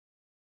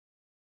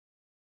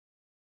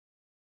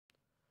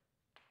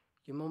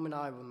Your mum and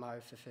I were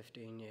married for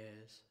 15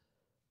 years.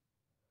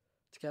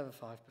 Together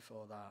 5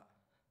 before that.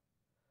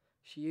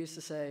 She used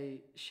to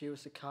say she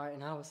was the kite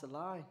and I was the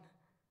line.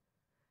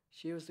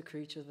 She was the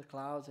creature of the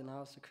clouds and I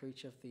was the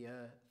creature of the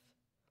earth.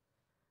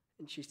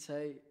 And she'd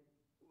say,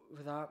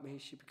 without me,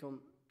 she'd become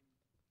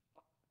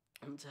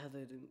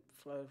untethered and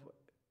float away.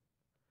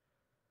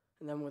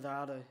 And then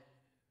without her,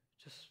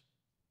 just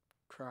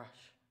crash.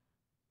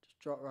 Just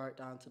drop right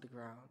down to the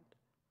ground.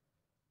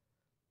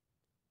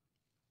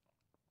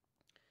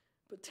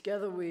 But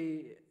together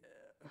we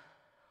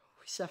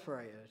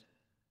separated.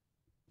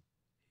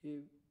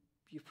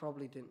 You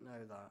probably didn't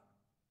know that.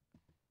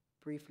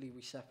 Briefly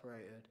we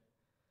separated.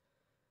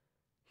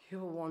 You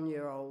were 1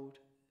 year old.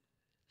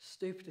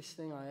 Stupidest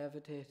thing I ever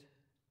did.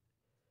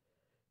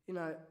 You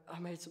know, I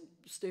made some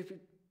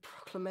stupid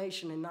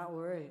proclamation and that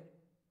were it.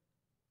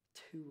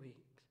 2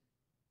 weeks.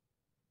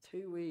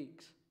 2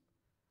 weeks.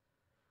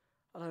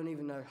 I don't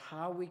even know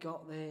how we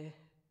got there,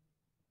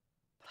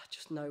 but I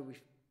just know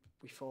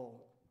we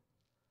fought.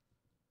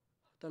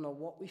 I don't know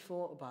what we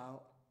fought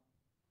about,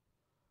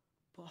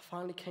 but I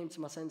finally came to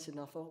my senses and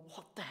I thought,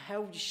 what the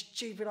hell, you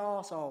stupid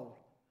arsehole?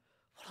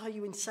 What are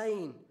you,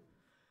 insane?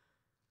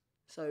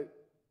 So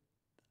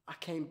I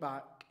came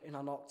back and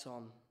I knocked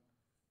on.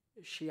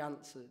 She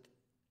answered.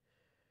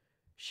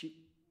 She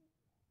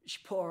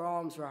put her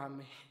arms around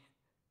me.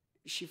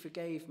 She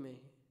forgave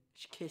me.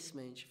 She kissed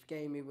me and she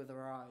forgave me with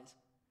her eyes.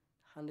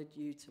 Handed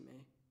you to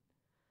me.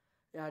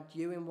 I had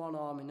you in one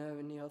arm and her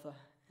in the other.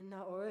 And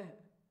that were it.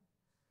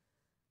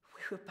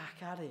 We were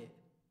back at it.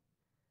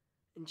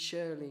 And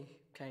Shirley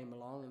came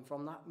along, and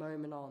from that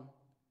moment on,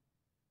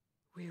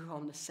 we were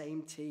on the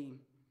same team.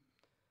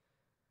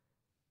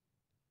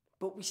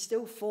 But we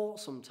still fought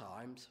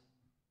sometimes,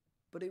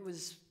 but it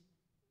was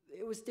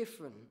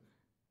different.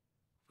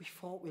 We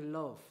fought with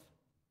love.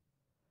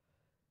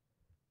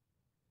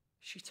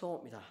 She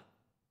taught me that.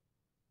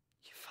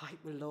 You fight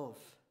with love.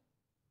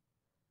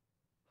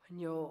 When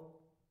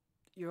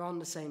you're on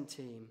the same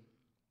team,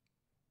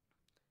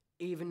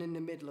 even in the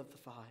middle of the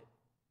fight,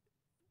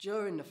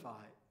 during the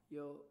fight,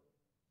 you're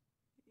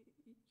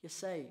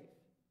safe.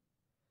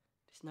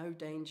 There's no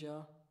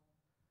danger.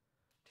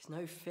 There's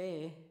no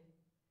fear.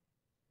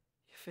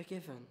 You're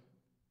forgiven.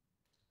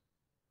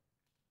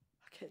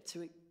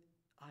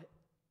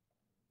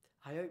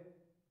 I hope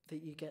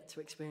that you get to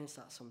experience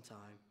that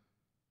sometime.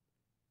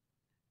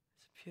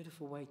 It's a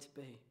beautiful way to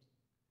be.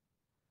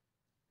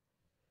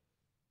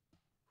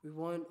 We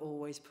weren't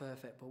always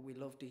perfect, but we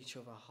loved each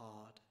other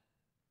hard.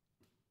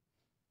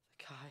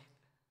 The kite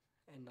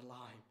and the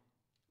line.